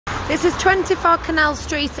This is 24 Canal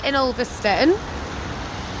Street in Ulverston.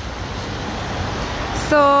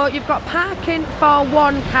 So you've got parking for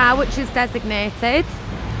one car, which is designated.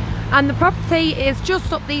 And the property is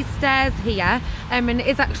just up these stairs here, and it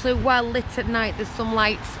is actually well lit at night. There's some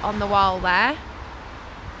lights on the wall there.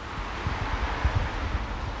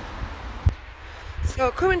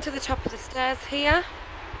 So coming to the top of the stairs here,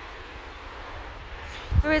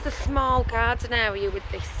 there is a small garden area with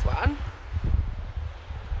this one.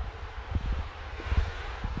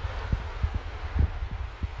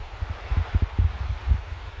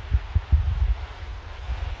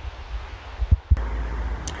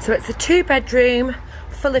 So it's a 2-bedroom,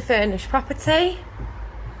 fully furnished property.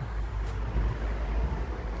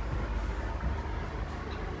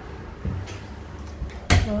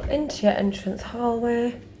 So into your entrance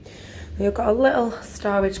hallway. You've got a little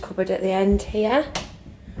storage cupboard at the end here.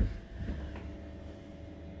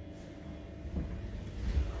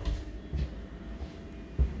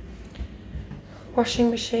 Washing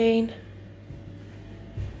machine.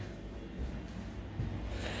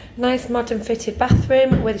 Nice modern fitted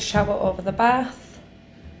bathroom with shower over the bath.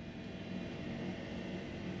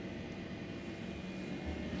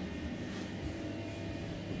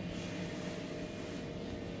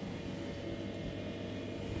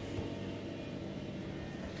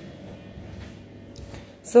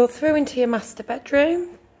 So through into your master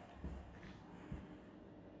bedroom.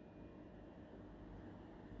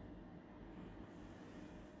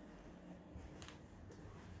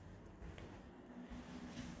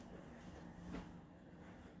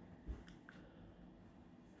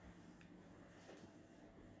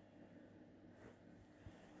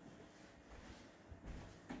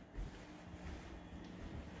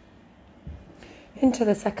 Into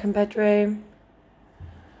the second bedroom.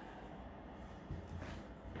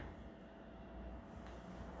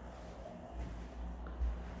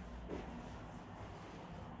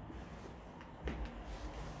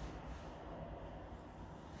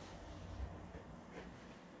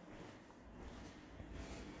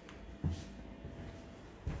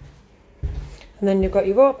 And then you've got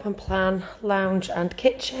your open plan lounge and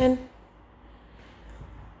kitchen.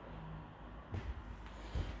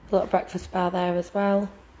 A little breakfast bar there as well.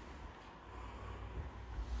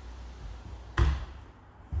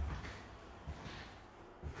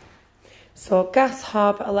 So gas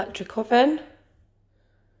hob, electric oven.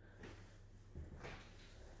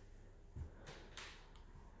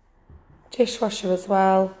 Dishwasher as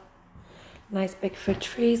well. Nice big fridge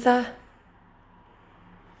freezer.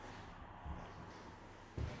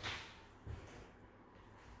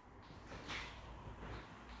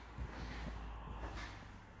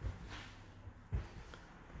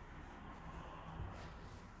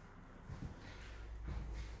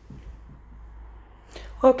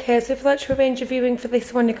 Okay, so if you'd like to arrange a viewing for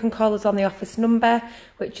this one, you can call us on the office number,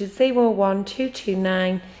 which is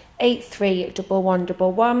 01229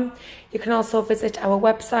 831111. You can also visit our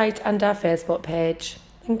website and our Facebook page.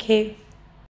 Thank you.